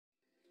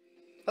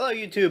Hello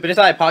YouTube, it is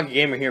I, Pocket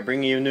Gamer here,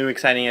 bringing you a new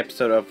exciting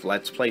episode of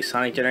Let's Play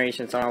Sonic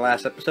Generations. On our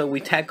last episode, we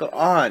tackled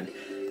on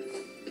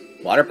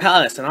Water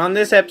Palace, and on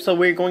this episode,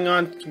 we're going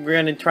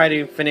to try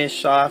to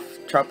finish off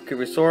Tropical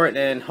Resort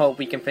and hope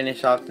we can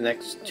finish off the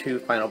next two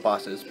final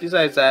bosses.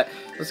 Besides that,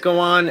 let's go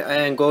on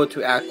and go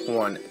to Act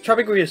 1.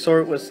 Tropical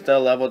Resort was the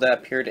level that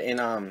appeared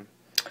in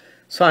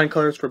Sonic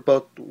Colors for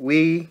both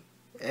Wii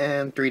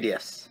and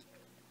 3DS.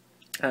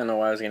 I don't know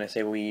why I was going to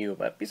say Wii U,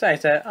 but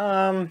besides that,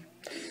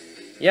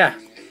 yeah.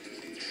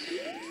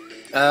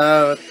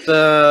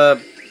 The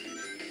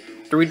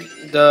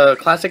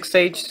classic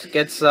stage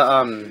gets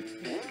the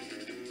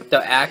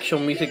actual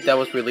music that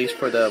was released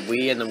for the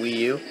Wii and the Wii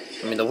U.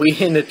 I mean the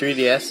Wii and the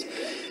 3DS,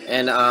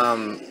 and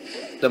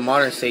the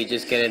modern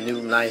stages get a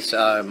new nice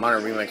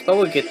modern remix. But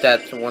we'll get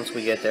that once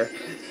we get there.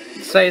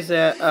 Besides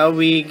that,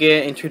 we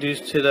get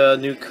introduced to the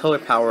new color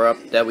power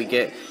up that we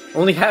get.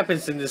 Only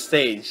happens in this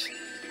stage,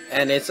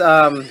 and it's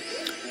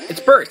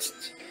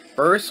Burst.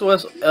 Burst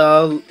was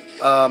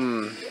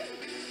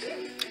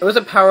it was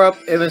a power-up.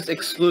 It was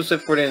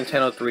exclusive for the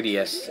Nintendo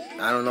 3DS.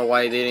 I don't know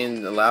why they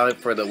didn't allow it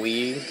for the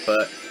Wii,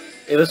 but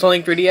it was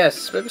only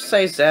 3DS. But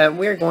besides that,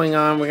 we're going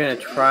to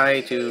try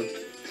to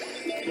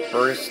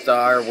burst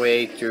our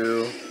way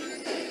through.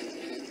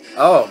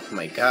 Oh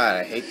my god,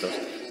 I hate those.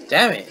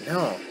 Damn it,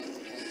 no.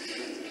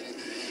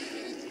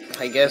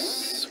 I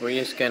guess we're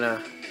just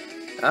gonna...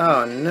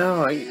 Oh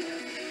no,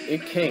 you're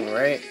king,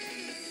 right?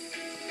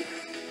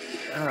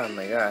 Oh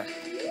my god.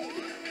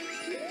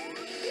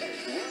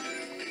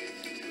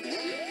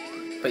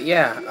 But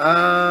yeah,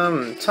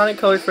 Sonic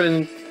Colors for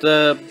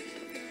the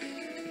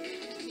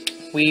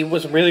Wii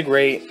was really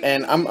great,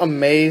 and I'm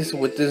amazed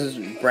with this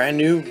brand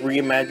new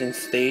reimagined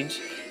stage.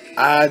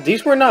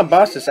 These were not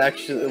bosses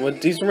actually.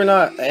 These were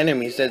not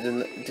enemies. What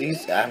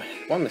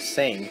am I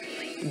saying?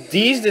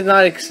 These did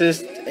not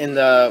exist in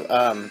the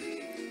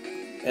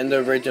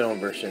original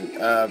version.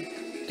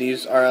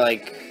 These are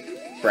like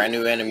brand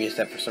new enemies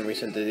that for some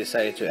reason they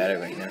decided to add it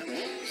right now.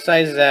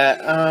 Besides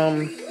that,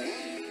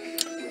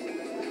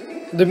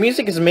 the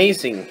music is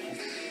amazing.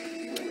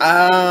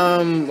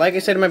 Like I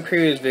said in my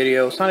previous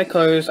video, Sonic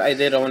Colors, I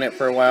did own it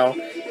for a while,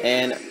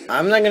 and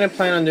I'm not gonna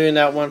plan on doing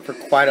that one for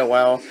quite a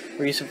while.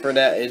 Reason for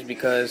that is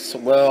because,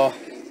 well,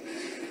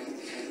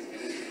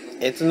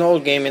 it's an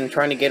old game and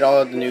trying to get all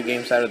of the new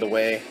games out of the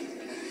way.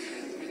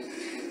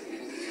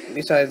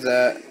 Besides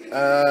that,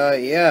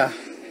 yeah.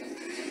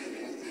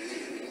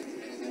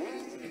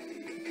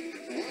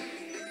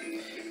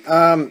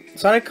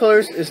 Sonic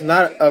Colors is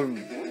not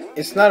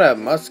a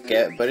must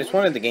get, but it's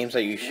one of the games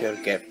that you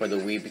should get for the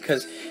Wii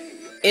because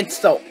it's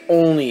the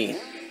only,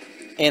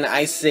 and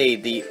I say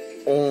the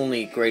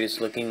only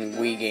greatest looking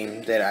Wii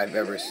game that I've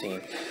ever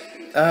seen.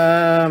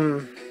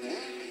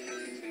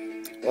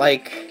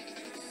 Like,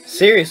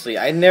 seriously,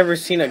 I've never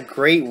seen a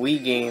great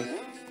Wii game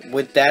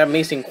with that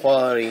amazing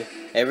quality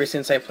ever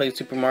since I played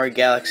Super Mario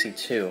Galaxy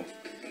 2.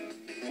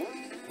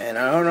 And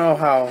I don't know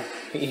how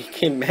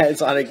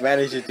Sonic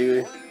managed to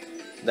do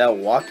that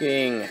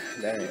walking.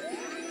 Damn it.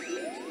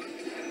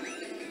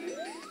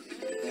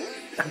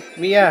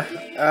 But yeah,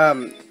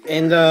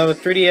 in the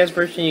 3DS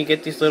version, you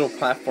get these little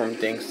platform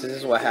things. This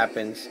is what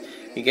happens.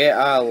 You get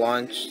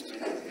launched,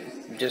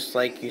 just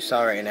like you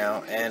saw right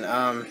now,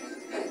 and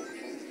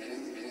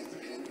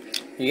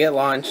you get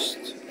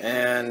launched,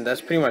 and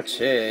that's pretty much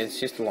it. It's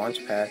just a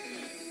launch pad.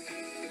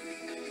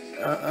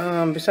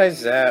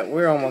 Besides that,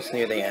 we're almost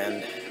near the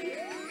end.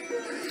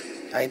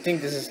 I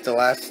think this is the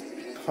last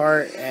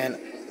part, and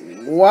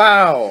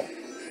wow,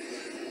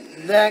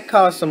 that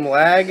caused some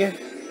lag.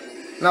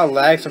 Not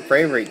lag, some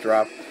frame rate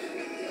drop.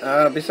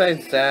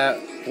 Besides that,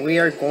 we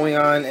are going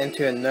on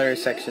into another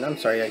section. I'm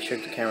sorry, I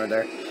shook the camera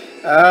there.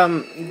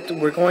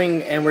 We're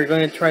going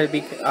to try to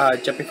be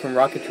jumping from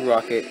rocket to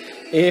rocket.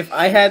 If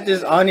I had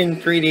this on in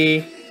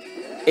 3D,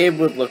 it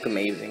would look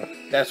amazing.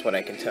 That's what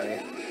I can tell you.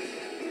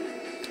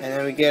 And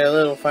then we get a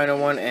little final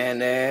one, and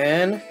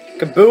then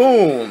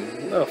kaboom!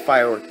 A little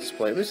firework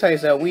display.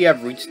 Besides that, we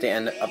have reached the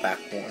end of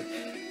Act 1.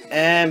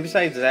 And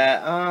besides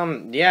that,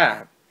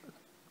 yeah.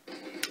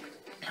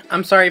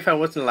 I'm sorry if I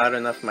wasn't loud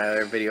enough in my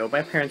other video.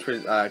 My parents were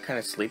kind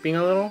of sleeping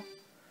a little.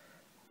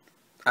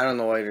 I don't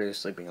know why they're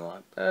sleeping a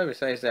lot. But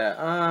besides that,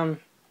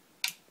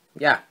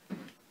 yeah.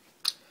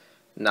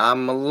 Now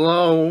I'm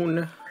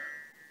alone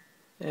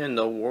in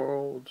the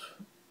world.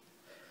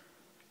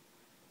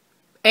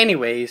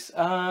 Anyways,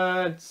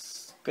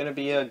 it's gonna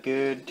be a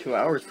good 2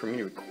 hours for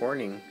me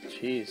recording.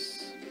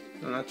 Jeez.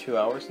 No, not 2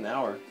 hours, an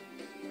hour.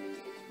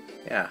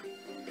 Yeah,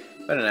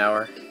 about an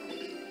hour.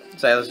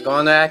 So let's go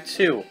on to Act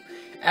 2.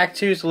 Act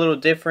 2 is a little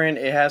different.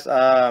 It has,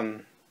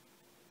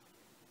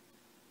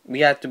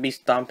 we have to be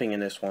stomping in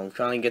this one. We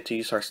finally get to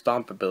use our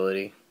stomp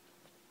ability.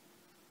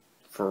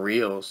 For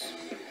reals.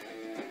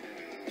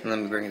 And let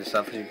me bring this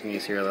up so you can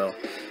just hear a little.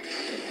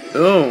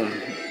 Boom!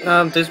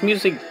 This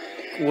music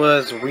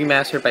was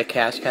remastered by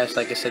Cash,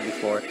 like I said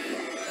before.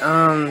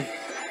 I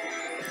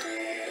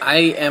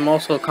am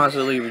also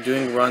constantly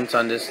doing runs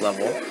on this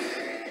level.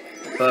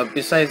 But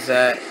besides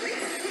that,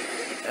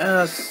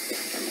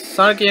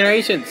 Sonic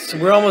Generations.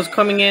 We're almost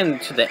coming in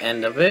to the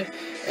end of it,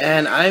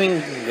 and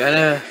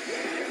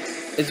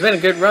it's been a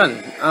good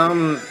run.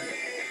 I'm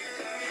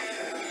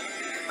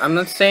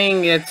not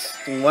saying it's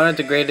one of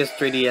the greatest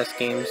 3DS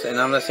games, and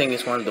I'm not saying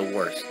it's one of the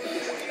worst.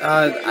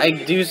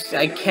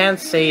 I can't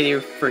say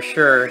for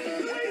sure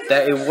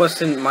that it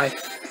wasn't my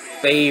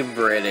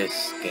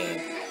favoriteest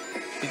game,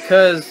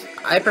 because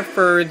I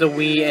prefer the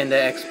Wii and the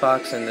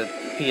Xbox and the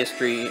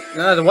PS3.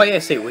 No, why did I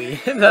say Wii?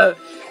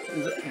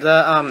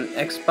 the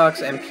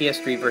Xbox and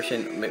PS3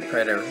 version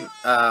better.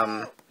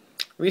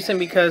 Reason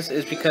because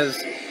it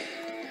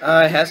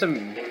has a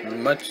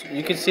much.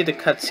 You can see the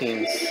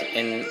cutscenes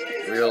in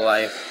real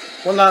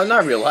life. Well,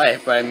 not real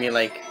life, but I mean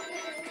like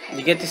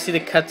you get to see the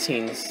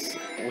cutscenes,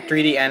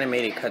 3D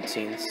animated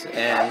cutscenes,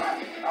 and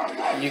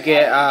you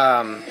get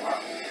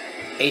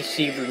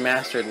HD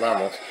remastered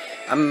levels.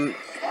 I'm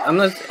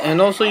not, and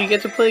also you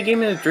get to play a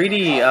game in a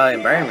 3D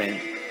environment.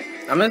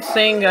 I'm not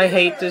saying I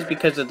hate this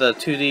because of the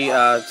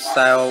 2D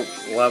style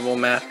level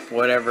map,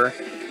 whatever.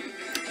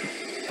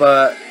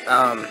 But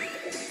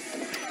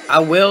I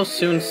will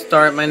soon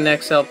start my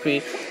next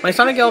LP. My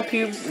Sonic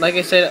LP, like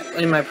I said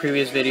in my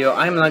previous video,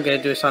 I'm not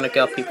gonna do a Sonic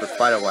LP for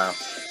quite a while,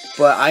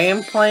 but I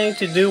am planning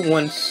to do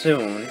one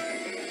soon.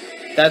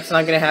 That's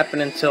not gonna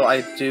happen until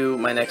I do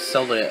my next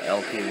Zelda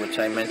LP, which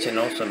I mentioned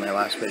also in my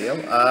last video.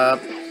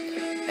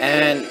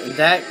 And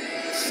that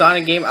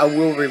Sonic game I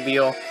will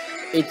reveal.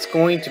 It's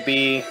going to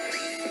be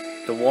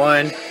the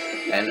one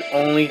and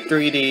only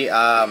 3D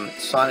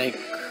Sonic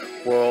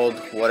World,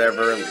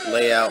 whatever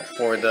layout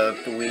for the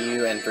Wii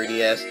U and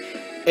 3DS.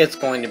 It's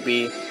going to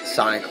be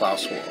Sonic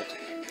Lost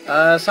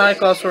World.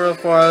 Sonic Lost World,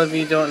 for all of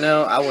you who don't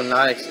know, I will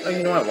not.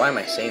 You know what? Why am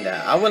I saying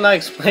that? I will not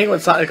explain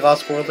what Sonic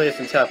Lost World is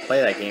until I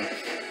play that game.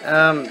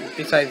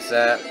 Besides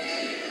that,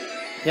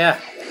 yeah,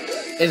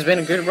 it's been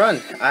a good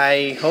run.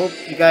 I hope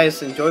you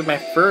guys enjoyed my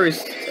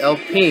first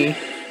LP,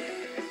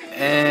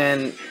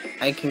 and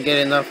I can get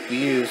enough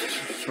views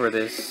for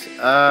this.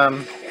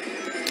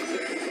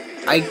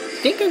 I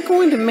think I'm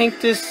going to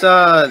make this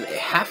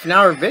half an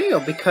hour video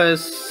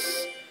because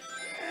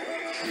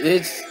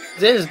it's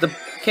the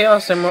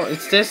Chaos Emerald.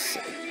 It's this.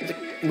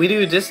 We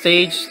do this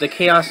stage, the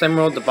Chaos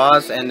Emerald, the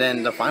boss, and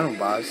then the final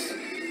boss.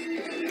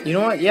 You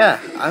know what? Yeah,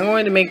 I'm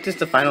going to make this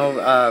the final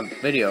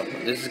video.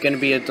 This is going to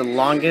be the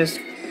longest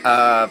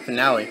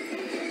finale.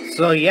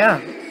 So yeah,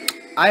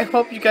 I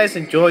hope you guys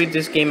enjoyed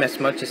this game as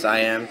much as I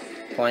am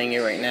playing it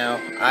right now.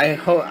 I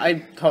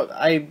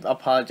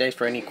apologize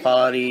for any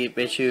quality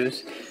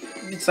issues.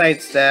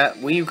 Besides that,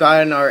 we've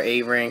gotten our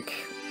A rank,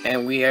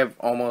 and we have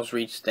almost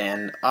reached the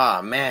end.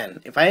 Ah,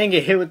 man, if I didn't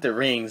get hit with the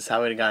rings, I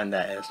would have gotten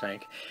that S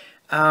rank.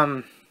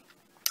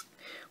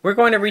 We're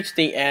going to reach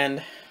the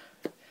end.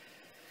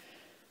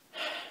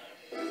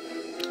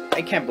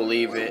 I can't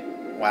believe it.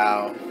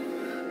 Wow.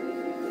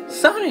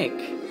 Sonic!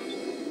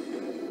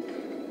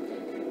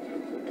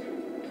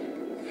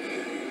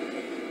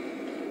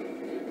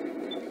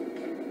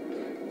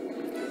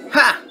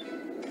 Ha!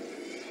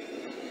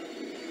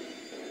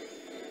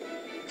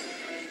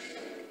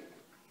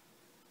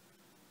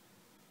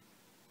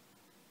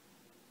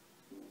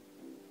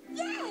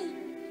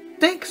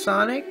 Thanks,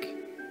 Sonic.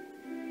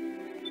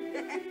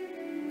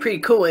 Pretty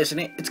cool, isn't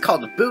it? It's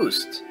called a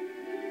boost.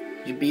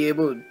 You'll be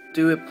able to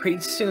do it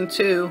pretty soon,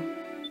 too.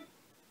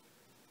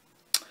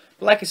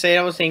 But like I said,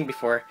 I was saying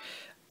before,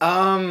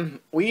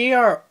 we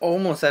are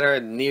almost at our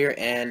near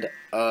end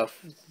of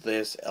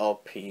this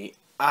LP.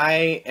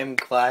 I am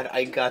glad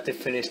I got to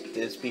finish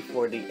this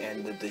before the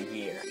end of the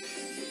year.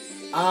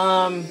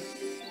 I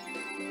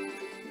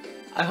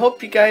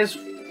hope you guys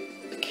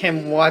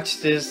can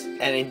watch this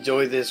and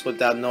enjoy this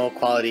without no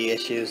quality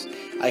issues.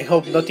 I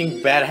hope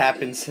nothing bad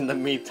happens in the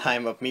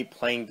meantime of me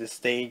playing this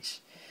stage.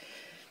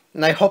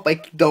 And I hope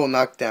I don't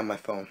knock down my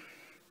phone.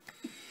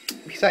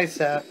 Besides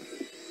that,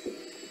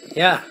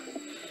 yeah,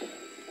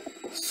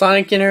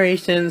 Sonic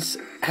Generations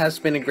has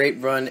been a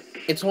great run.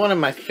 It's one of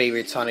my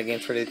favorite Sonic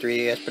games for the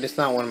 3DS, but it's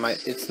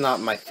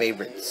not my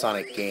favorite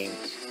Sonic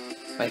games.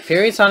 My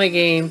favorite Sonic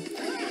game,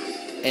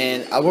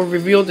 and I will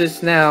reveal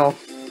this now,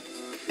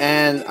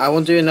 and I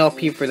won't do an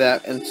LP for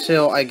that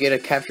until I get a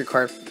capture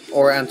card,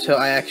 or until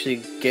I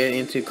actually get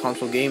into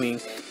console gaming.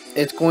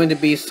 It's going to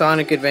be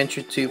Sonic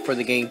Adventure 2 for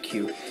the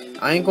GameCube.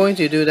 I'm going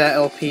to do that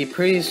LP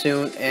pretty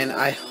soon, and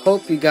I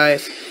hope you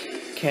guys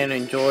can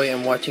enjoy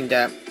and watching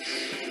that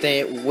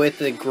thing with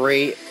the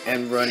great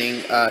and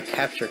running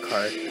capture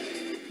card.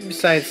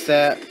 Besides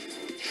that,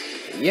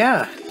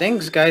 yeah,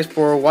 thanks guys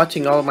for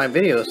watching all of my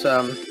videos.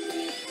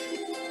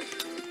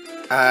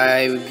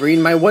 I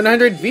reached my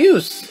 100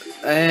 views,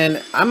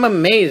 and I'm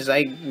amazed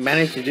I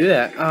managed to do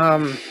that.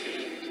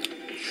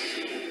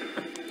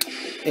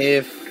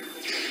 If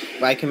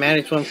I can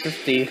manage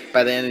 150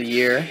 by the end of the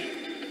year,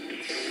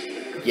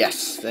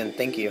 yes, then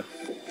thank you.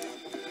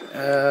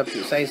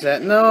 Besides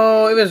that,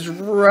 no, it was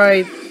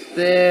right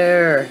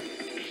there.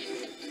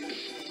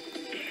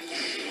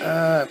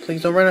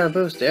 Please don't run out of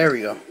boost. There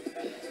we go.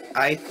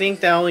 I think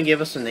that only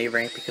gave us an A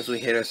rank because we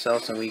hit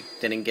ourselves and we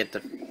didn't get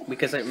the...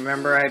 Because I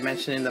remember I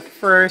mentioned in the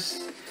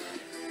first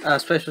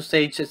special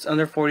stage. It's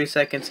under 40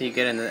 seconds, and you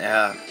get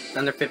an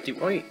under 50.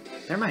 Wait,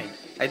 never mind.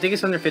 I think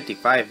it's under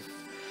 55.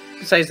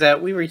 Besides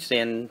that, we reached the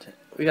end.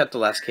 We got the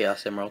last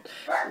Chaos Emerald.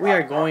 We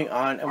are going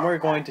on, and we're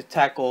going to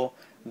tackle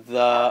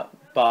the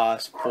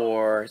boss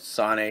for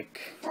Sonic.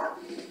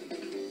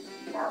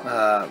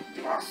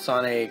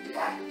 Sonic.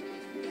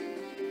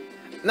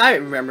 I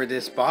remember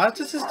this boss.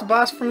 This is the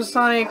boss from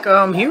Sonic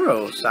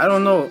Heroes. I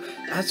don't know.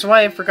 That's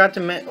why I forgot to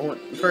mention.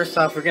 First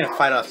off, we're gonna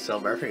fight off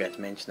Silver. I forgot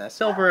to mention that.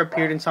 Silver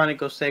appeared in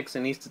Sonic 06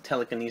 and he's the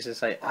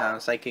telekinesis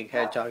psychic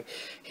hedgehog.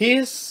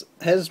 His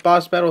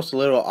boss battle is a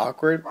little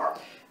awkward.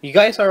 You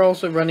guys are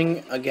also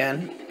running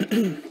again,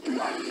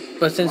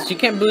 but since you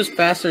can't boost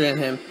faster than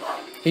him,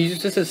 he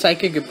uses his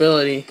psychic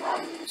ability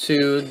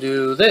to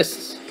do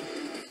this.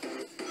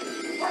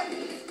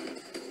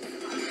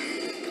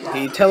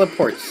 He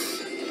teleports.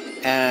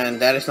 And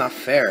that is not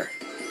fair.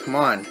 Come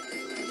on.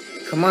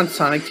 Come on,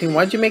 Sonic Team.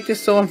 Why'd you make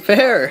this so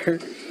unfair?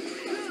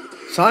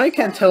 Sonic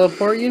can't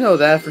teleport. You know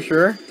that for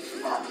sure.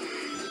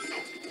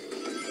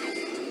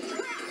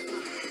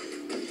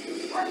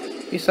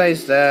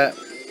 Besides that,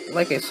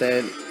 like I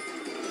said...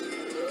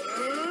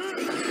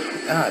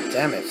 Ah,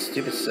 damn it.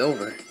 Stupid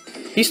Silver.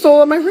 He stole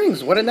all my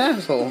rings. What an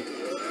asshole.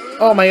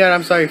 Oh my god,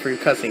 I'm sorry for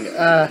cussing.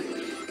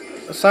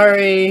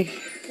 Sorry,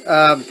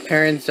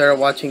 parents that are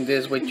watching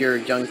this with your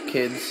young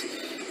kids.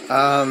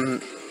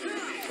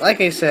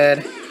 Like I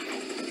said,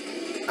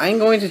 I'm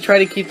going to try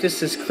to keep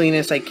this as clean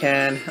as I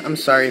can. I'm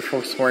sorry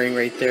for swearing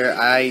right there.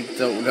 I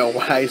don't know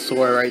why I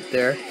swore right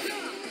there.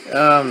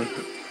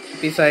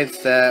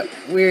 Besides that,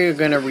 we're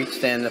gonna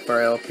reach the end of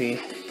our LP,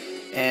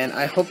 and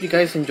I hope you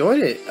guys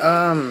enjoyed it.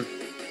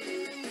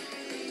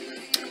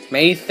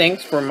 Many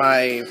thanks for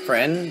my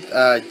friend,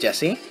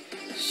 Jessie.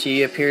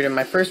 She appeared in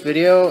my first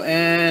video,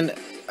 and,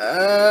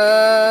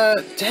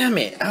 damn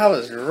it, I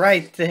was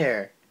right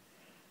there.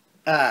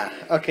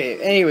 Okay,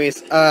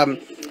 anyways,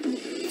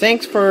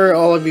 thanks for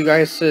all of you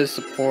guys'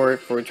 support,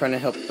 for trying to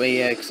help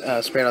AX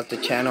spread out the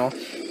channel.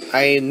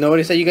 I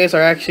noticed that you guys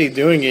are actually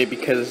doing it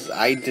because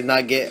I did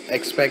not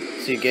expect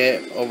to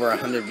get over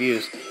 100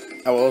 views.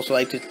 I would also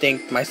like to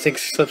thank my my 7th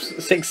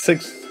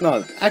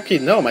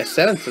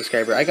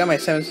subscriber. I got my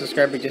 7th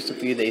subscriber just a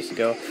few days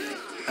ago.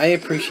 I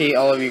appreciate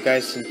all of you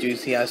guys'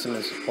 enthusiasm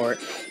and support,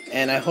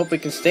 and I hope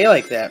it can stay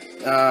like that.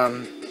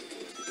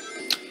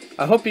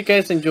 I hope you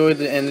guys enjoyed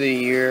the end of the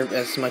year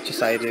as much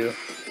as I do.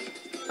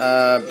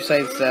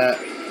 Besides that,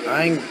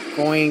 I'm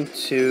going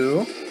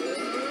to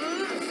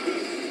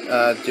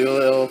do a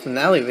little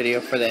finale video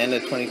for the end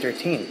of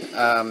 2013.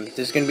 This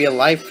is going to be a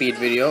live feed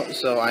video,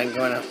 so I'm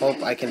going to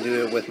hope I can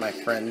do it with my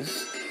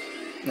friends.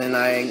 And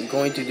I'm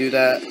going to do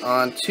that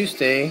on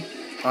Tuesday,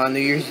 on New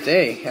Year's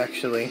Day,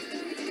 actually.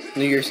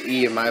 New Year's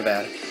Eve, my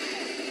bad.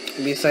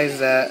 Besides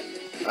that,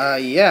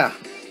 yeah.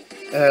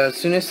 As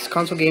soon as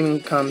console gaming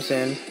comes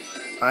in,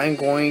 I'm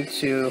going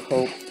to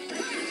hope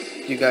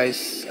you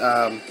guys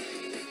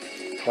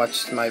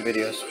watch my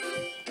videos.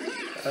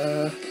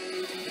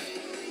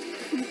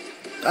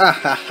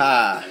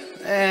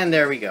 And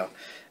there we go.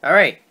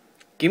 Alright,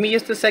 give me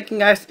just a second,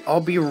 guys.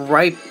 I'll be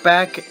right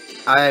back.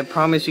 I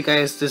promise you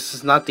guys this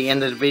is not the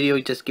end of the video.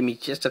 Just give me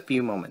just a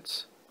few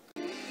moments.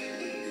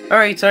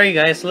 Alright, sorry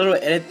guys, a little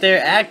edit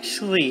there.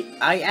 Actually,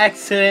 I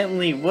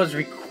accidentally was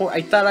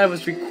I thought I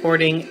was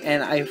recording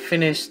and I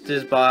finished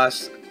this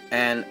boss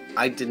and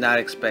I did not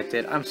expect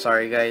it. I'm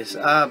sorry guys.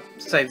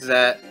 Besides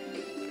that,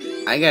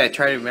 I gotta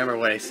try to remember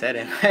what I said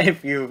a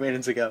few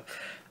minutes ago.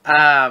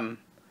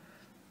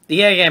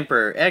 The Egg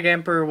Emperor. Egg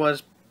Emperor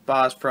was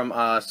boss from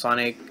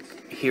Sonic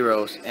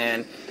Heroes,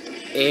 and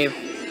if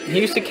he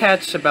used to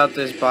catch about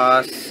this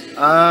boss,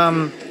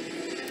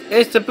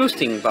 it's the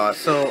boosting boss.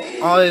 So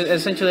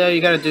essentially all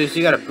you gotta do is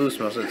you gotta boost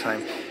most of the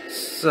time.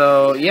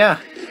 So yeah,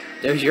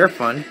 there's your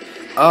fun.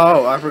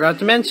 Oh, I forgot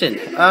to mention,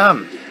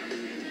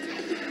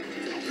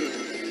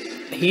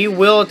 he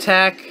will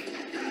attack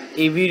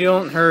if you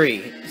don't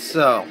hurry.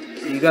 So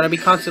you gotta be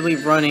constantly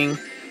running,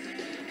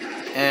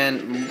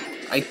 and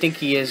I think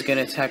he is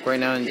gonna attack right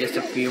now in just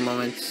a few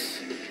moments.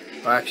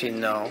 Or actually,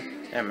 no,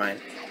 never mind.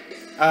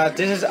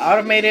 This is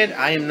automated.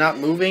 I am not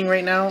moving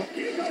right now.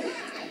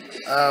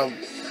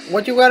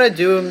 What you gotta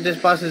do in this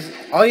boss is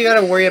all you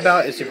gotta worry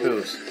about is your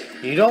boost.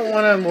 You don't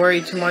want to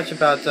worry too much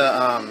about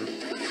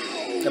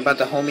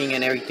the homing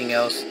and everything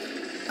else.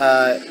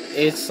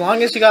 As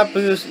long as you got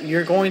boost,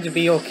 you're going to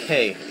be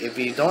okay. If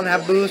you don't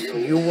have boost,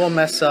 you will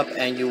mess up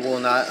and you will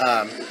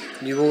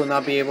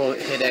not be able to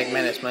hit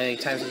Eggman as many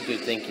times as you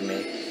think you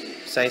may.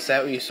 Besides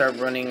that, when you start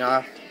running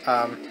off,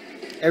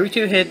 every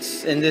 2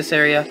 hits in this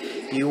area,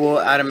 you will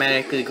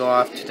automatically go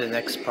off to the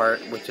next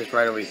part, which is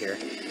right over here.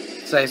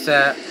 Besides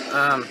that,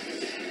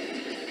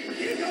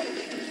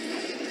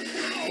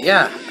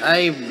 yeah,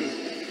 I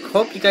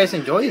hope you guys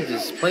enjoyed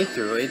this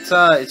playthrough. It's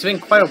been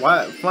quite a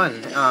while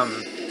fun.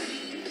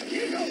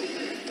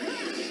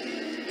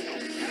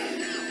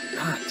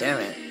 Damn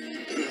it.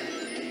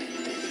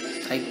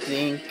 I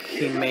think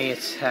he may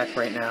attack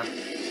right now.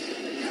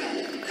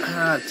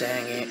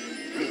 Dang it.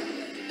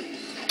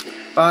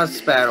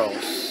 Boss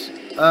battles.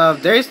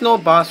 There is no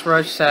boss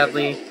rush,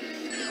 sadly.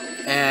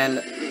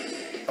 And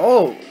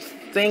oh,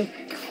 thank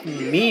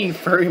me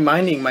for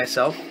reminding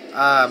myself.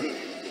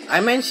 I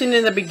mentioned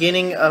in the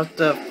beginning of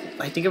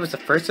I think it was the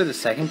first or the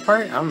second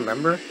part, I don't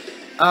remember.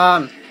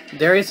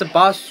 There is a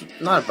boss,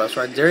 not a boss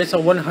ride, there is a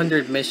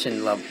 100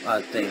 mission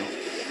thing.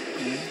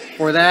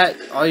 For that,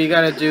 all you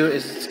gotta do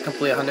is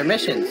complete 100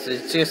 missions.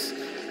 It's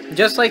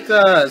just like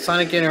the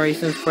Sonic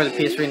Generations for the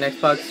PS3 and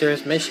Xbox,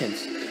 there's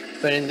missions.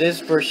 But in this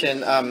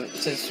version,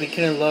 since we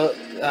couldn't load,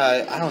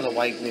 I don't know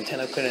why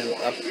Nintendo couldn't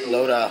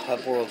upload a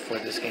hub world for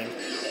this game.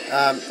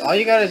 All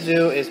you gotta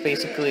do is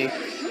basically,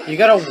 you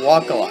gotta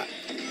walk a lot.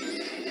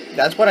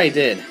 That's what I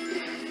did.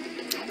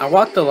 I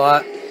walked a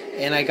lot,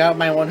 and I got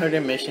my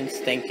 100 missions,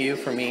 thank you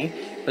for me.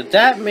 But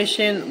that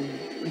mission,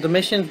 the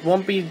missions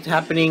won't be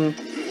happening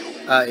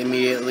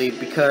immediately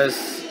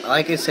because,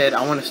 like I said,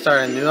 I want to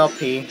start a new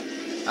LP.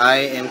 I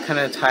am kind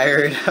of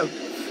tired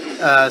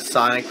of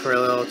Sonic for a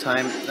little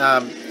time.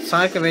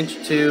 Sonic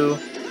Adventure 2,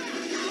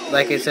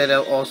 like I said,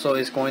 also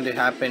is going to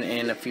happen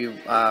in a few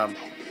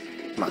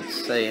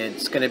months.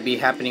 It's going to be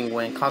happening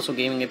when console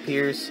gaming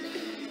appears,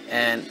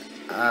 and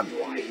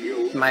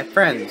my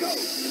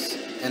friends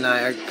and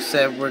I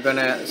said we're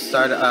gonna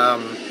start.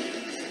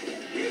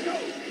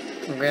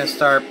 We're gonna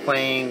start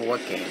playing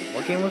what game?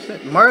 What game was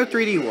it? Mario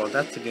 3D World.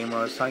 That's the game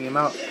I was talking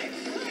about.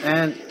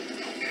 And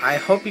I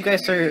hope you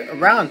guys are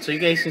around so you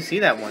guys can see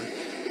that one.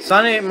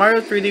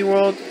 Mario 3D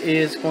World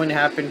is going to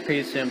happen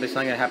pretty soon, but it's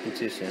not gonna happen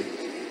too soon.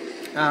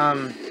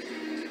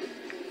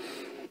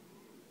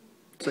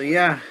 So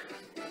yeah,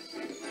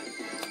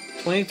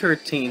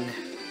 2013.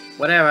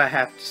 Whatever I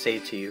have to say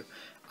to you.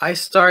 I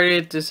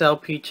started this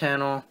LP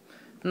channel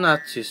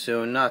not too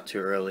soon, not too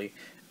early,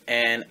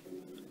 and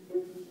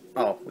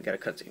oh, we got a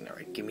cutscene.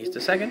 Alright, give me just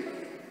a second.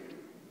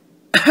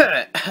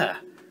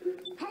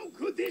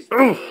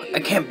 Oh, I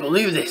can't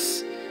believe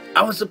this.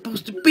 I was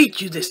supposed to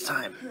beat you this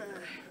time.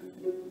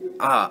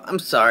 I'm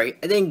sorry,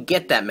 I didn't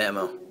get that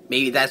memo.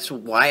 Maybe that's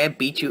why I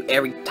beat you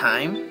every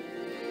time?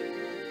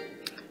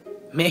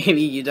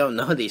 Maybe you don't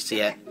know this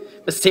yet.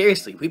 But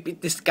seriously, we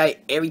beat this guy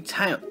every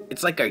time.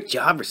 It's like our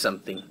job or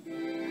something.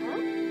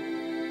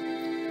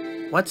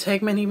 What's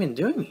Eggman even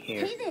doing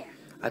here? Hey there.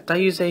 I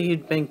thought you said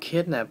he'd been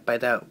kidnapped by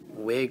that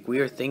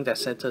weird thing that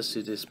sent us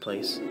to this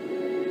place.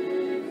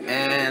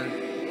 And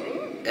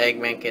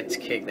Eggman gets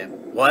kidnapped.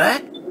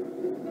 What?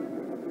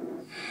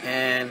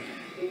 And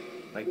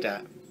like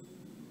that.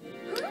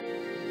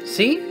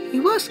 See? He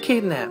was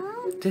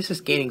kidnapped. This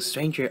is getting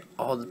stranger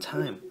all the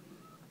time.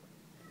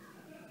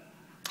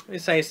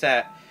 Besides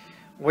that,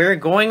 we're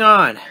going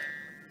on.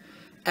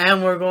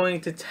 And we're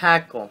going to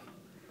tackle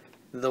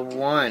the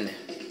one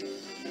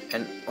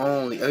and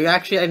only. Oh,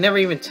 actually, I never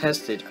even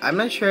tested. I'm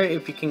not sure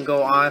if you can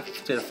go on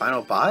to the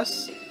final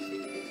boss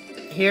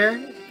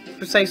here.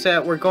 Besides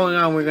that, we're going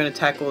on. We're going to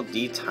tackle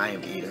the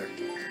Time Eater.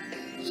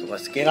 So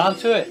let's get on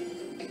to it.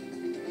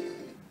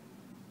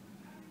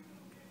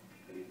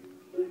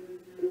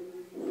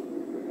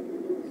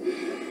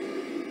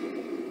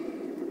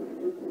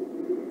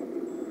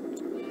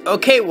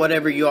 Okay,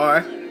 whatever you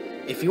are.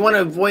 If you want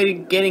to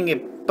avoid getting a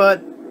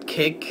butt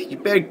kick, you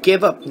better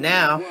give up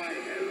now.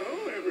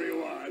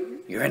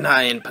 You're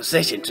not in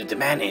position to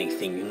demand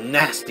anything, you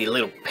nasty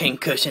little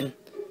pincushion.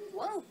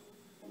 Whoa.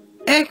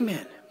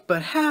 Eggman,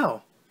 but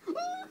how?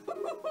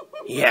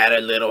 He had a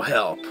little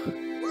help.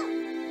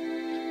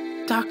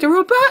 Dr.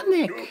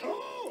 Robotnik!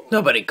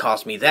 Nobody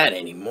calls me that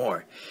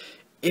anymore.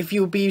 If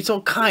you'll be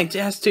so kind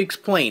as to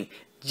explain,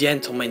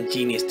 Gentleman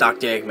Genius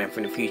Dr. Eggman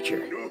from the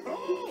future.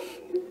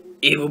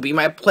 It will be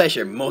my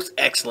pleasure, most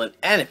excellent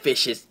and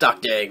efficient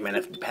Dr. Eggman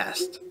of the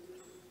past.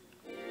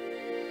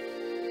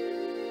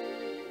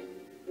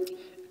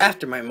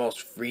 After my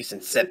most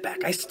recent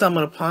setback, I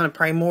stumbled upon a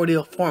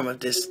primordial form of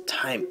this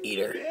Time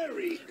Eater,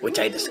 which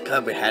I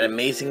discovered had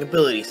amazing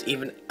abilities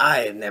even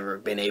I had never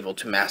been able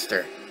to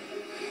master.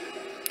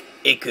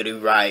 It could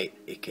erase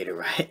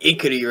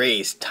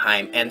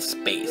time and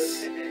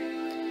space.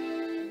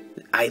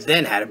 I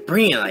then had a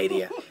brilliant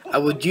idea. I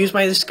would use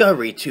my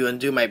discovery to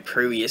undo my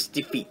previous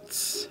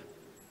defeats.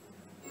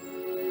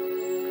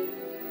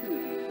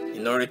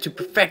 In order to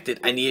perfect it,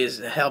 I needed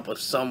the help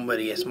of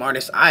somebody as smart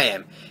as I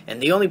am,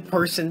 and the only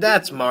person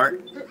that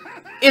smart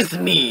is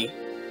me.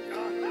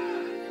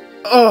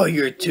 Oh,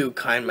 you're too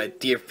kind, my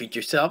dear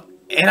future self,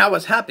 and I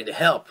was happy to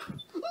help.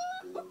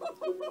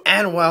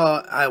 And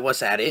while I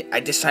was at it,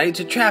 I decided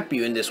to trap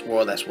you in this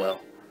world as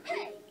well.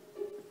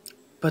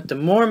 But the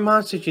more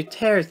monsters you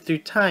tear through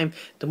time,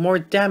 the more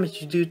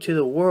damage you do to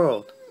the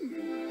world.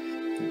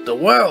 The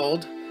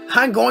world?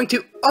 I'm going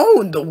to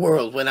own the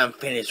world when I'm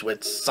finished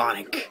with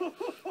Sonic.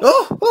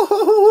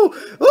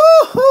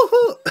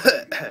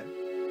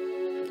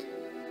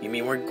 You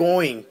mean we're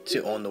going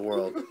to own the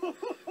world?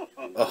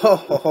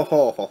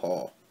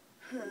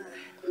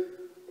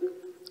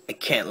 I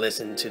can't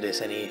listen to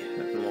this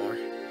anymore.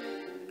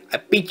 I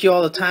beat you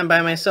all the time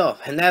by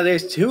myself, and now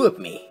there's two of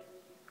me.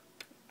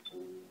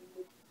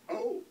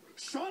 Oh,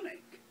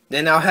 Sonic!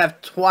 Then I'll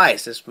have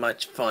twice as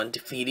much fun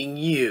defeating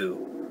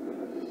you.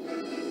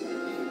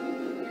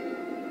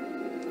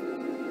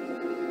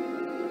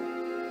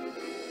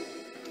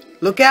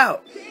 Look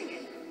out!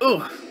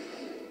 Ugh.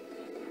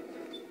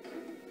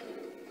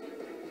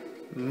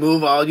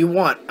 Move all you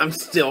want. I'm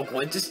still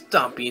going to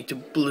stomp you into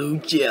blue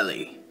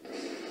jelly.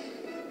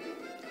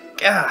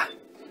 Gah!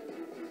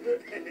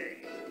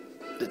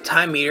 The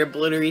time meter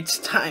obliterates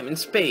time and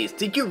space.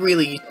 Did you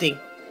really think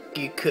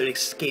you could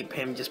escape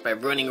him just by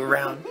running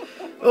around?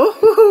 Oh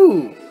hoo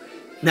hoo!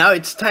 Now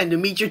it's time to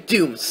meet your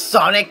doom,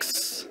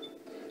 Sonics!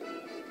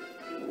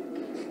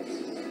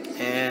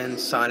 And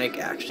Sonic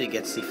actually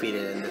gets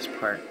defeated in this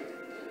part.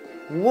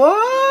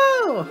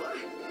 Whoa!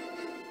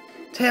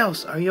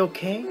 Tails, are you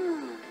okay?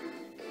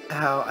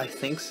 Ow, I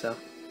think so.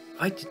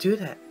 Why'd you do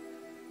that?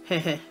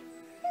 Heh.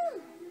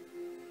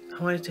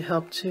 I wanted to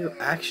help too.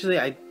 Actually,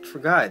 I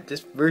forgot. This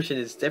version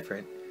is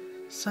different.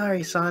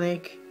 Sorry,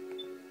 Sonic.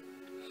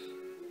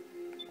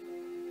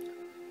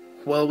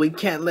 Well, we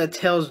can't let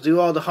Tails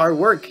do all the hard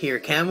work here,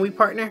 can we,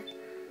 partner?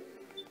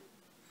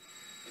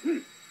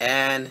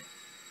 And...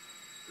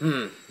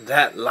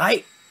 that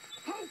light?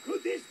 How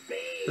could this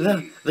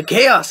be? The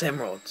Chaos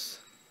Emeralds.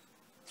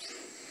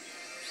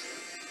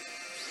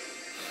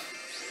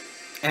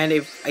 And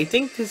if I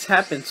think this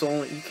happens,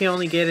 you can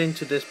only get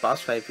into this boss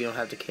fight if you don't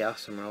have the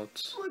Chaos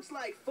Emeralds. Looks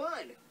like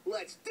fun.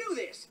 Let's do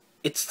this.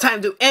 It's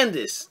time to end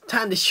this.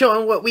 Time to show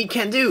him what we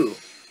can do.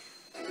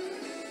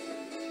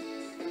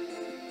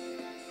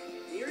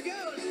 Here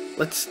goes.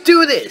 Let's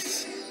do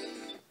this.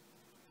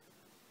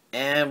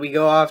 And we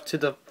go off to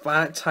the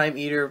Time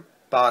Eater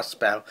boss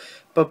battle.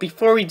 But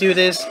before we do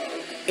this,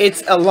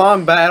 it's a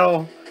long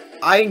battle.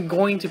 I'm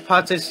going to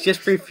pause this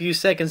just for a few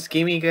seconds.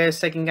 Give me guys a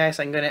second,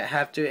 guys. I'm going to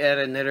have to add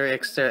another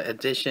extra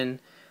addition.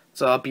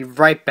 So I'll be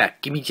right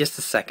back. Give me just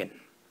a second.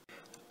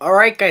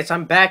 Alright guys,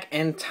 I'm back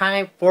and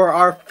time for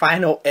our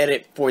final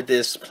edit for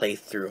this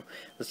playthrough.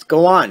 Let's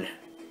go on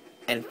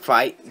and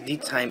fight the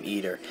Time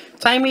Eater.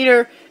 Time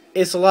Eater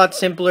is a lot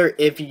simpler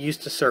if you use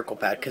the circle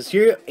pad. Because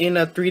you're in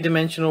a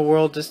three-dimensional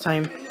world this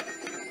time.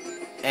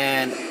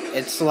 And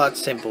it's a lot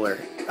simpler.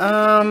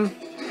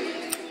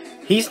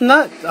 He's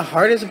not the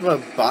hardest of a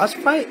boss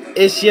fight.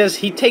 It's just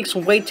he takes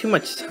way too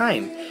much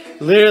time.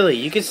 Literally,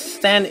 you could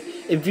stand.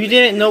 If you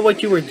didn't know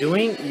what you were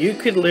doing, you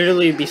could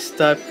literally be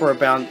stuck for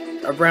around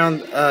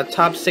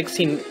top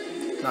 16.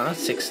 No, not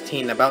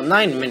 16. About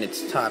 9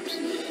 minutes tops.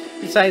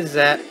 Besides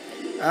that,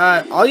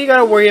 all you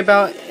gotta worry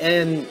about,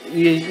 and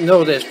you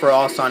know this for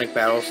all Sonic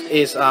battles,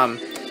 is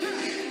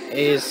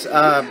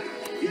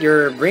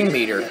your ring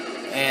meter.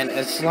 And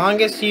as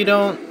long as you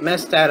don't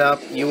mess that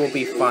up, you will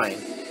be fine.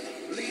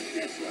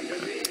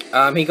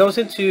 He goes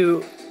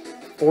into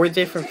 4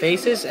 different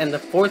phases, and the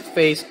 4th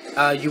phase,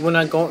 you will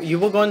go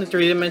in the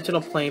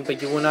 3-dimensional plane,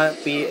 but you will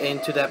not be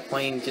into that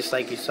plane just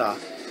like you saw.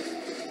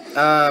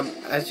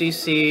 As you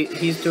see,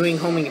 he's doing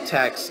homing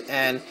attacks,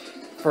 and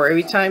for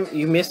every time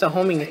you miss a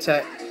homing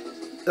attack,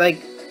 like,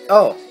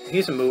 oh,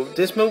 here's a move.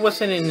 This move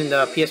wasn't in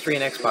the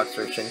PS3 and Xbox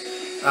version.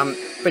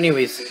 But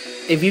anyways,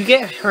 if you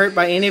get hurt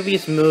by any of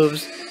these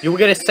moves, you will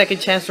get a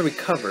second chance to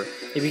recover.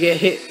 If you get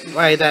hit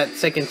by that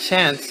second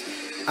chance,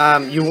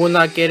 you will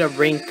not get a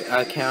rank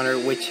counter,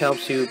 which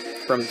helps you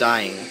from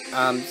dying.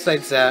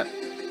 Besides that,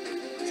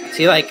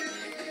 see, like,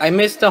 I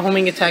missed the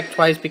homing attack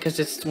twice because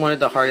it's one of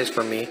the hardest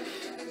for me.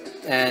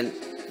 And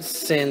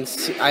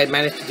since I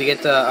managed to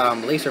get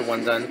the laser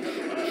one done,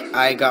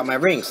 I got my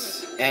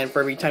rings. And for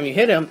every time you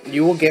hit him,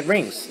 you will get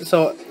rings.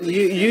 So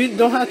you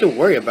don't have to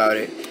worry about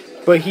it.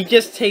 But he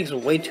just takes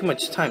way too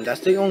much time. That's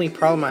the only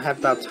problem I have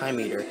about Time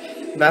Eater.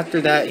 But after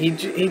that, he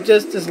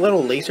does this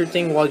little laser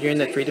thing while you're in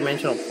the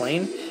 3-dimensional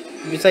plane.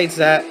 Besides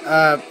that,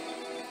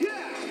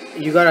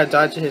 you gotta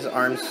dodge his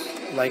arms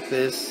like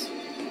this,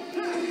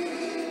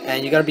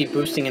 and you gotta be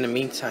boosting in the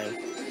meantime.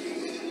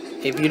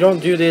 If you don't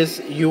do this,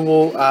 you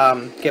will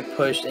get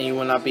pushed and you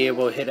will not be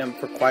able to hit him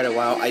for quite a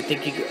while. I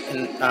think you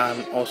can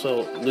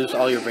also lose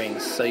all your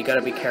rings, so you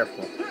gotta be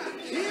careful.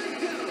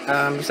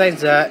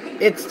 Besides that,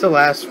 it's the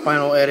last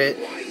final edit.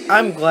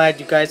 I'm glad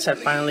you guys have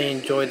finally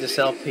enjoyed this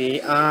LP.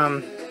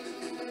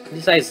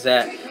 Besides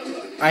that,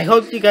 I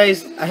hope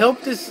this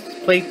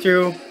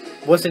playthrough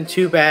wasn't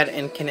too bad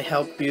and can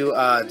help you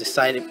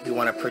decide if you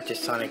want to purchase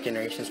Sonic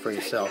Generations for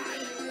yourself.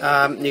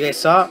 You guys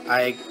saw,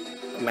 I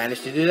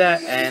managed to do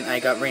that and I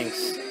got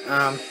rings.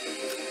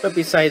 But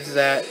besides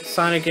that,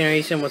 Sonic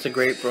Generation was a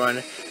great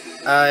run.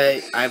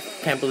 I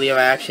can't believe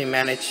I actually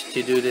managed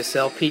to do this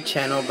LP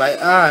channel, but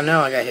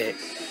no, I got hit.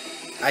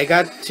 I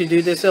got to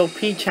do this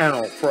LP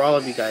channel for all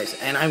of you guys,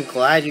 and I'm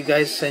glad you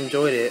guys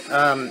enjoyed it.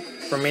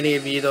 For many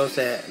of you, those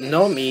that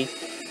know me,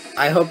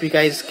 I hope you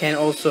guys can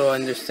also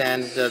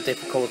understand the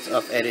difficulties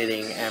of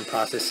editing and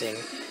processing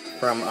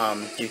from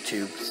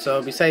YouTube.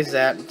 So besides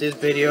that, this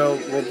video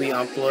will be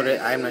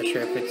uploaded. I'm not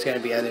sure if it's going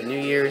to be either New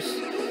Year's,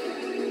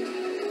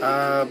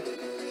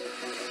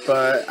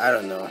 but I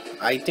don't know.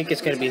 I think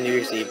it's going to be New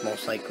Year's Eve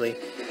most likely,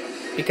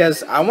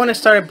 because I want to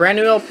start a brand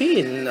new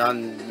LP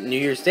on New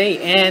Year's Day,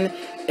 and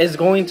it's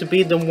going to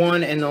be the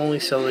one and only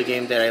Zelda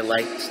game that I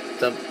liked.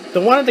 The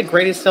one of the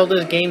greatest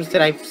Zelda games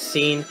that I've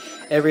seen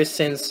ever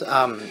since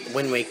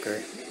Wind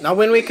Waker. Not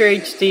Wind Waker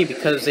HD,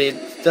 because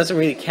it doesn't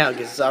really count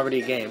because it's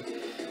already a game.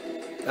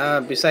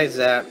 Besides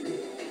that,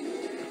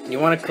 you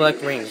want to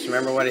collect rings.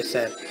 Remember what I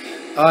said.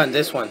 Oh, and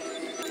this one.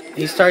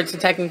 He starts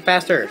attacking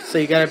faster, so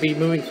you gotta be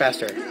moving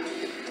faster.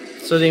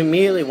 So they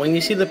immediately, when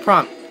you see the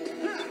prompt,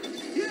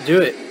 do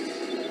it.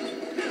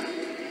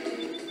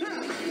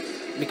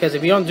 Because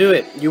if you don't do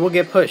it, you will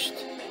get pushed.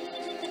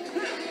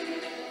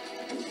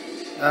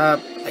 I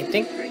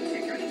think...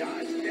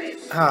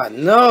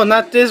 no,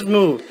 not this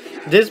move.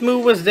 This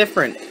move was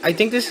different. I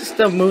think this is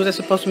the move that's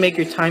supposed to make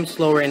your time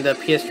slower in the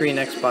PS3 and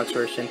Xbox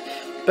version.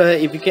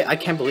 But if you get... I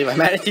can't believe I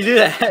managed to do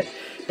that.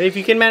 But if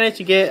you can manage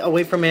to get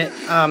away from it,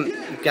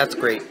 that's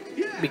great.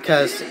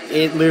 Because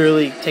it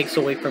literally takes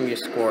away from your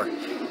score.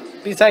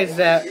 Besides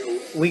that,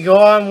 we go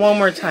on one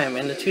more time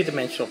in the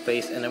two-dimensional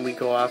phase, and then we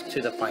go off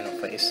to the final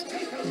phase.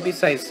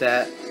 Besides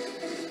that,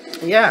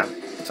 yeah,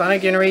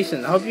 Sonic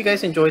Generations. I hope you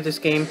guys enjoyed this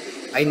game.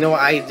 I know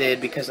I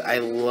did, because I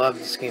love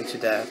this game to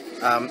death.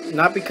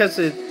 Not because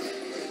it...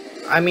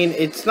 I mean,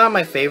 it's not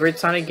my favorite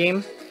Sonic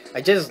game.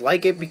 I just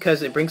like it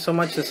because it brings so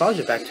much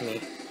nostalgia back to me.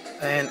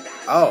 And,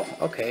 oh,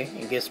 okay,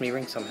 it gives me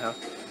rings somehow.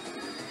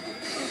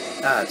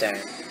 Ah, damn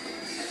it.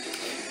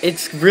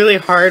 It's really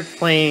hard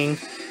playing...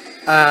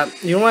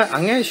 you know what?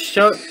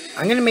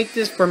 I'm gonna make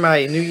this for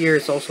my New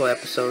Year's also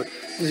episode.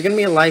 There's gonna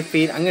be a live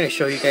feed. I'm gonna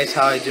show you guys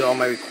how I do all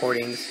my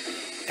recordings.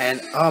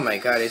 And, oh my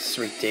god, it's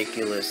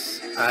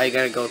ridiculous. I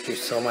gotta go through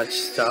so much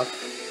stuff.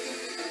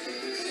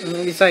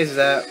 And besides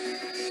that,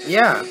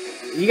 yeah.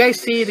 You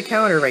guys see the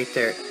counter right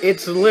there.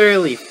 It's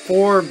literally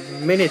 4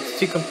 minutes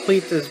to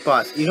complete this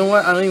boss. You know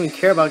what? I don't even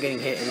care about getting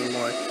hit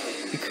anymore.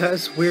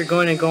 Because we're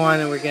going to go on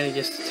and we're going to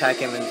just attack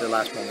him in the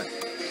last moment.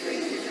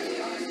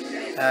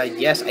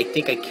 Yes, I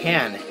think I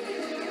can.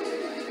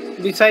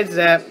 Besides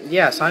that,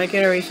 yeah, Sonic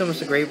Generation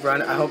was a great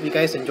run. I hope you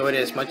guys enjoyed it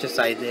as much as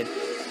I did.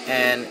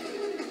 And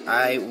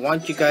I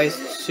want you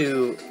guys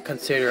to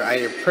consider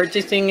either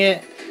purchasing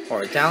it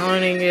or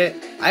downloading it.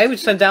 I would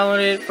download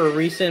it for a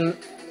reason.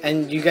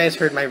 And you guys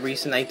heard my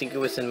reason. I think it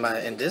was in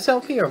this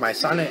LP or my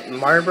Sonic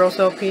Mario Bros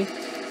LP.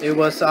 It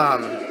was so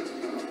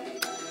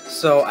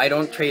I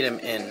don't trade them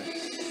in.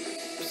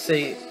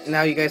 See,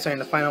 now you guys are in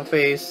the final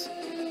phase,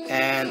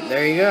 and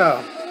there you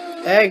go.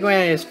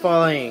 Eggman is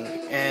falling,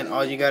 and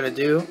all you gotta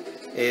do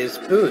is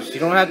boost. You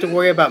don't have to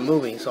worry about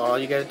moving. So all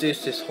you gotta do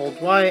is just hold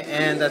Y,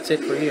 and that's it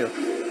for you.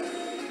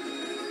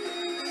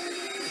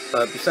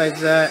 But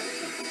besides that,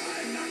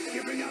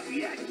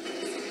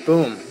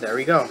 boom, there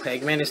we go.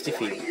 Eggman is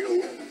defeated.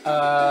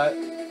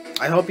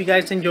 I hope you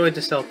guys enjoyed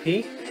this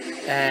LP,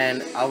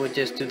 and I will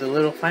just do the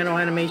little final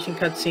animation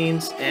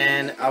cutscenes,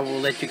 and I will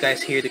let you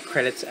guys hear the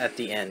credits at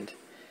the end.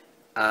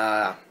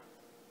 But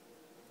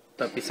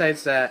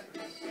besides that,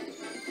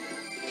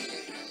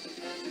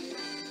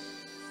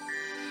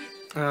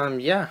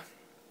 yeah,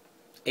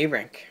 A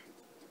rank.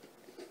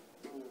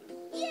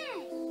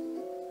 Yay!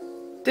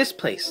 This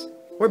place,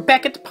 we're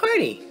back at the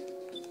party.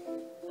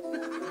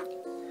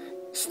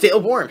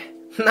 Still warm,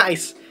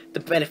 nice. The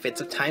benefits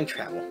of time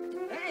travel.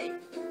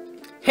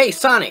 Hey,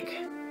 Sonic!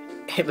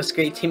 It was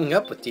great teaming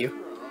up with you.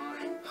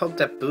 Hope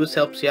that boost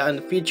helps you out in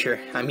the future.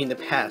 I mean the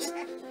past.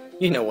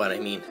 You know what I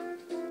mean.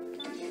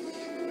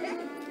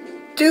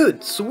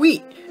 Dude,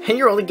 sweet! And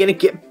you're only gonna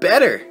get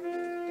better!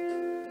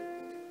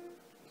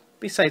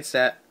 Besides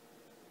that,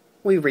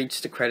 we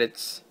reached the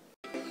credits.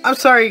 I'm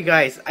sorry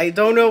guys, I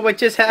don't know what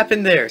just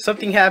happened there.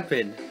 Something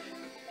happened.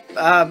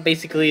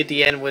 Basically at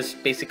the end was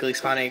basically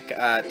Sonic,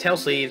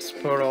 Tails leaves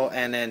Portal,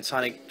 and then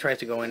Sonic tries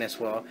to go in as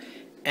well.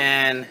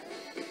 And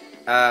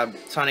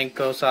Sonic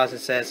goes off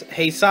and says,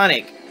 "Hey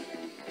Sonic,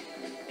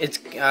 it's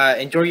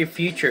enjoy your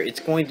future.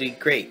 It's going to be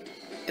great."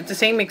 It's the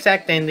same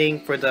exact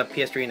ending for the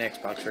PS3 and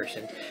Xbox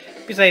version.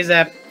 Besides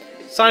that,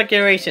 Sonic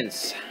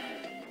Generations.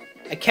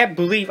 I can't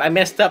believe I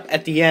messed up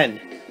at the end.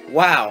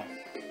 Wow.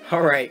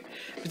 All right.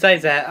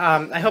 Besides that,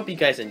 I hope you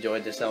guys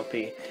enjoyed this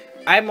LP.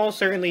 I most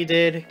certainly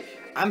did.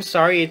 I'm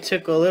sorry it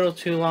took a little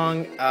too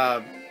long.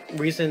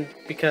 Reason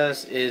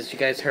because is you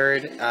guys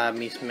heard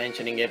me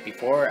mentioning it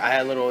before. I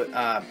had a little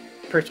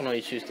personal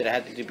issues that I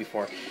had to do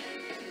before.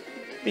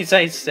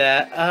 Besides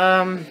that,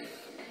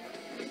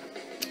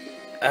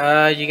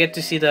 you get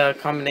to see the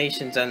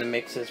combinations and the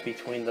mixes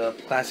between the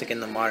classic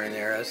and the modern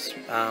eras.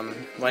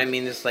 What I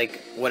mean is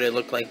like what it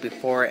looked like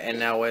before and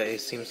now what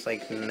it seems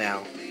like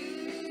now.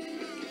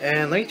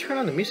 And let me turn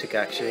on the music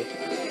actually.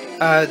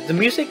 The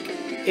music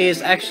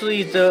is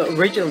actually the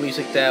original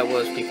music that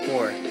was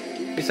before.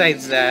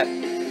 Besides that,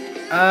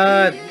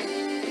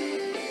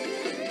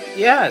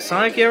 yeah,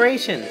 Sonic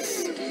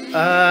Generations.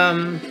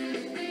 I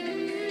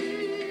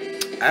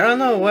don't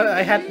know what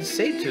I had to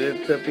say to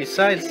it, but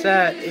besides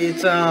that,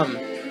 it's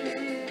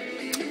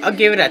I'll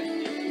give it a,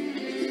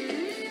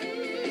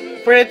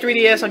 for the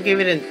 3DS, I'll give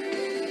it an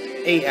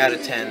 8 out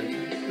of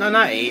 10. No,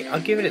 not 8.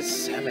 I'll give it a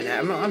 7.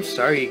 I'm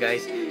sorry, you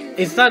guys.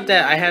 It's not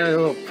that I had a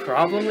little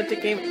problem with the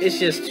game. It's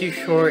just too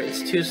short.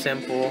 It's too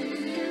simple.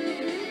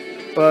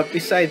 But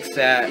besides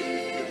that,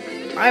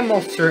 I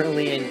most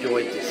certainly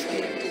enjoyed this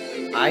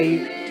game.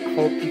 I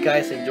hope you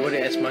guys enjoyed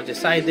it as much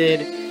as I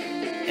did.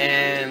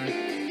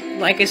 And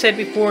like I said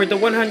before, the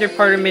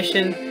 100-part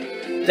mission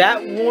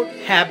that won't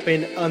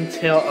happen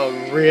until a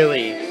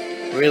really,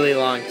 really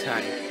long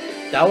time.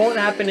 That won't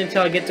happen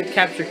until I get the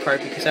capture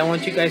card because I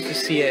want you guys to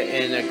see it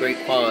in a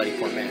great quality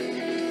format.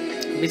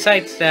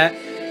 Besides that,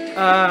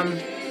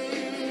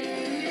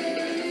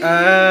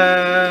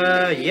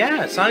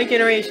 yeah, Sonic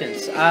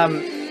Generations.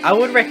 I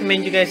would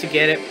recommend you guys to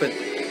get it, but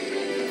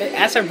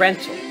as a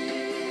rental.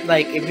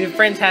 Like, if your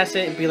friend has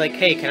it, and be like,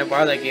 hey, can I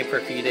borrow that game for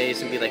a few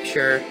days? And be like,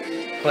 sure,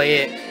 play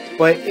it.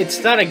 But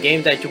it's not a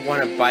game that you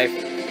want to buy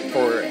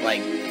for,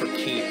 like, for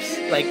keeps.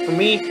 Like, for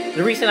me,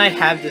 the reason I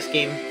have this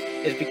game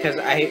is because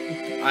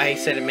I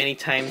said it many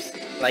times,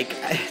 like,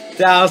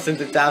 thousands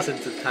and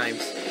thousands of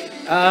times.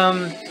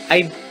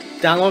 I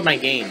download my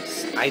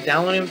games. I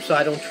download them so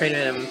I don't trade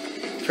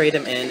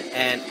them in,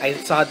 and I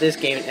saw this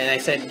game, and I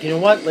said, you know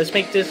what, let's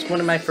make this one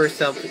of my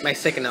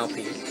second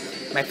LP.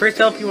 My first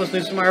LP was New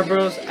Super Mario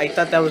Bros. I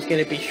thought that was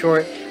going to be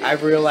short. I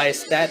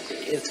realized that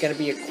it's going to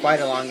be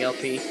quite a long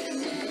LP.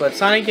 But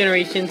Sonic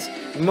Generations,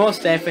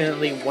 most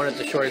definitely one of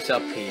the shortest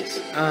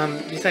LPs.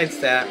 Besides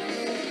that,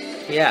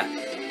 yeah.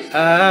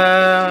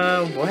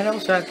 What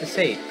else do I have to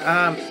say?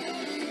 I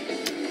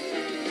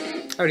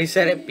already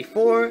said it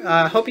before.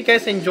 Hope you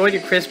guys enjoyed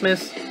your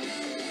Christmas.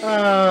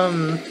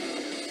 I'm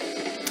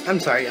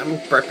sorry, I'm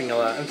burping a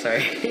lot. I'm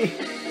sorry.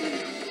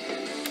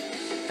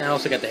 I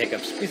also got the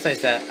hiccups. Besides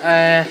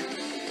that,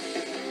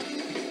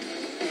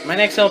 my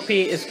next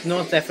LP is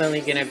most definitely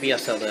gonna be a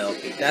Zelda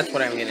LP. That's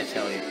what I'm gonna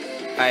tell you.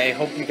 I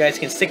hope you guys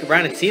can stick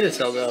around and see the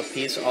Zelda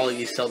LPs, all of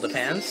you Zelda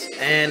fans.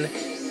 And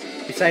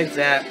besides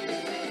that,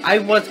 I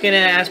was gonna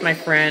ask my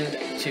friend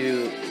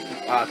to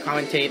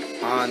commentate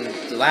on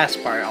the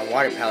last part on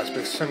Water Palace,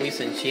 but for some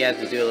reason she had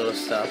to do a little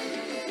stuff.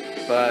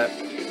 But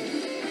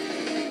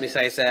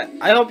besides that,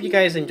 I hope you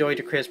guys enjoyed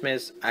your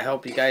Christmas. I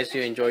hope you guys do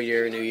enjoy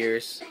your New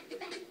Year's.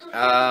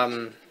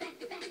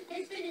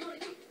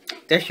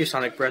 There's your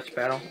Sonic Rush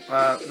battle.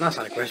 Not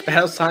Sonic Rush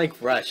battle,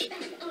 Sonic Rush.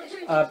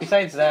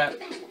 Besides that,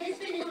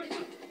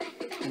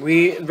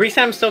 the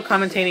reason I'm still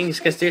commentating is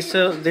because there's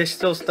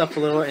still stuff a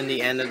little in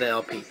the end of the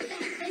LP.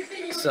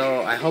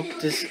 So I hope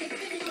this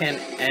can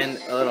end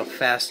a little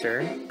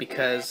faster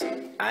because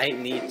I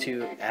need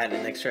to add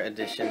an extra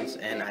additions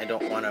and I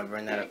don't want to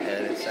run out of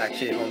edits.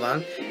 Actually, hold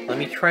on. Let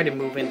me try to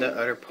move in the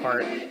other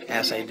part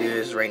as I do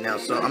this right now.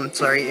 So I'm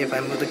sorry if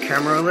I move the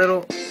camera a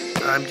little.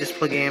 I'm just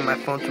plugging in my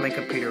phone to my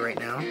computer right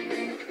now.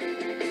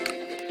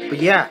 But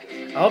yeah,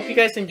 I hope you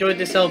guys enjoyed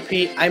this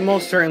LP. I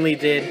most certainly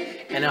did,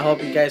 and I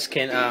hope you guys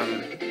can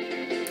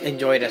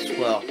enjoy it as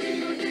well.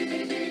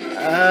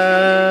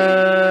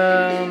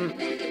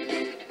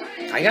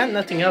 I got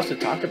nothing else to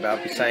talk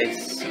about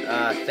besides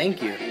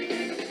thank you.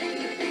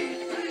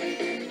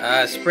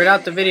 Spread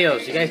out the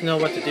videos. You guys know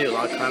what to do.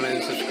 Like, comment,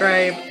 and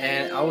subscribe,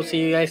 and I will see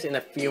you guys in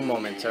a few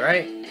moments. All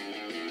right?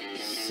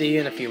 See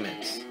you in a few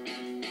minutes.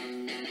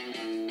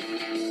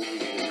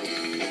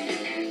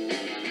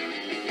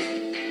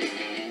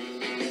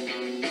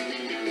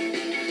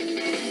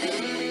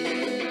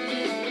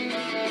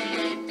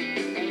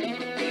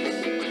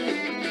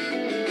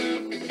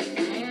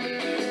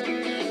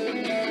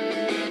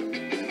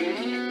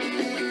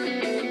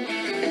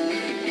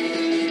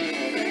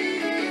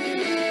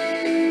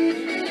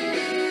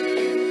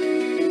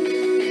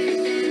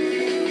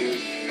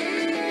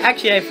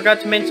 Actually, I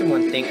forgot to mention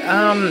one thing.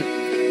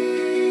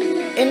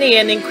 In the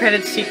ending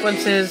credit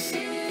sequences,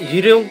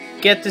 you don't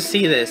get to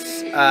see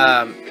this.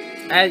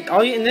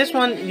 In this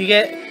one, you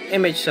get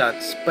image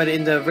shots, but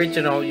in the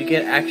original, you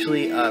get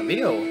actually a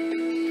video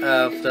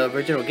of the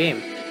original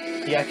game.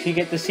 You actually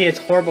get to see its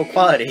horrible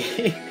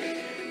quality.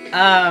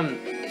 I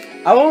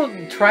will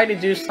try to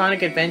do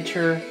Sonic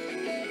Adventure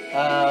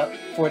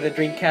for the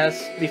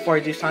Dreamcast before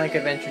I do Sonic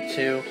Adventure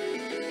 2.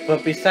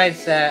 But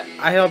besides that,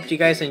 I hope you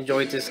guys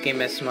enjoyed this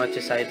game as much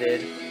as I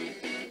did.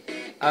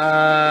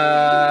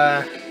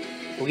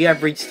 We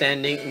have reached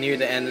near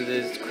the end of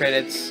the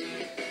credits.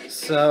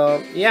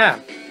 So, yeah.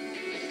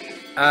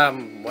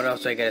 What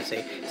else do I gotta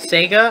say?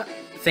 SEGA,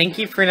 thank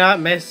you for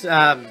not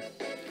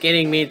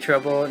getting me in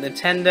trouble.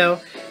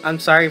 Nintendo, I'm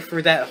sorry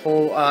for that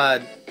whole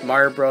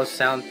Mario Bros.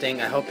 Sound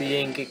thing. I hope you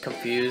didn't get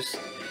confused.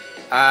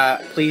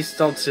 Please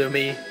don't sue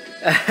me.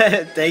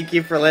 Thank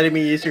you for letting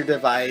me use your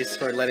device,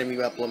 for letting me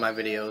upload my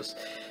videos.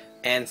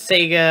 And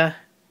SEGA,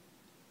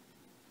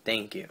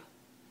 thank you.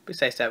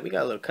 Besides that, we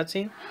got a little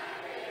cutscene.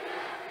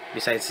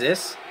 Besides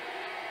this,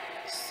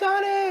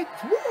 Sonic!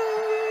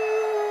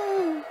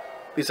 Woo!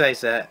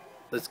 Besides that,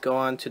 let's go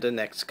on to the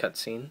next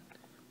cutscene.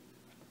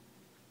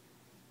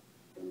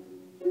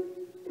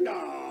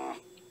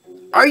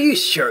 Are you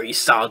sure you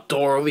saw a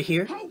door over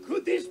here? How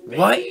could this be?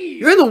 What?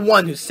 You're the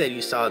one who said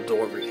you saw a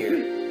door over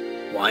here.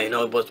 Well, I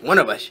know it was one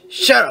of us.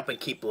 Shut up and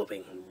keep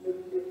looking.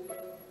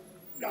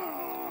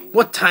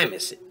 What time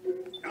is it?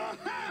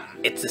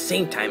 It's the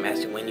same time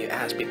as when you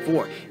asked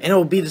before, and it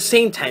will be the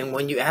same time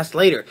when you ask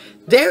later.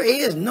 There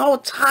is no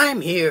time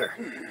here.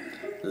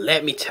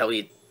 Let me tell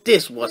you,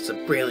 this was a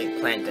brilliant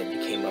plan that you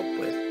came up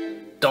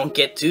with. Don't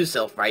get too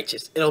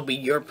self-righteous. It'll be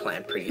your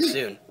plan pretty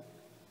soon.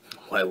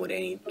 Why would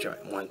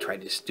anyone try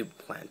this stupid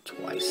plan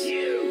twice?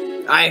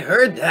 I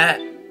heard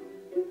that.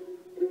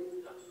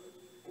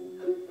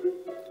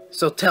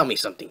 So tell me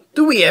something.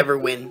 Do we ever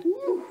win?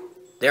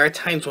 There are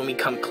times when we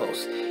come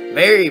close.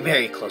 Very,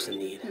 very close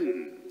indeed.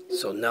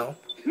 So no?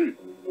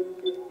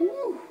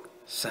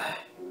 Sigh.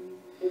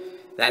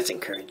 That's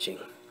encouraging.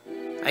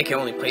 I can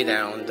only play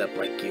that on up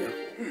like you.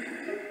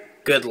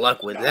 Good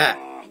luck with that.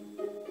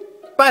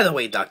 By the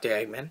way, Dr.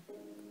 Eggman,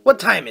 what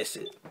time is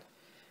it?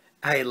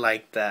 I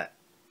like that.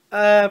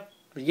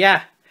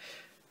 Yeah.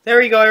 There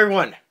we go,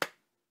 everyone.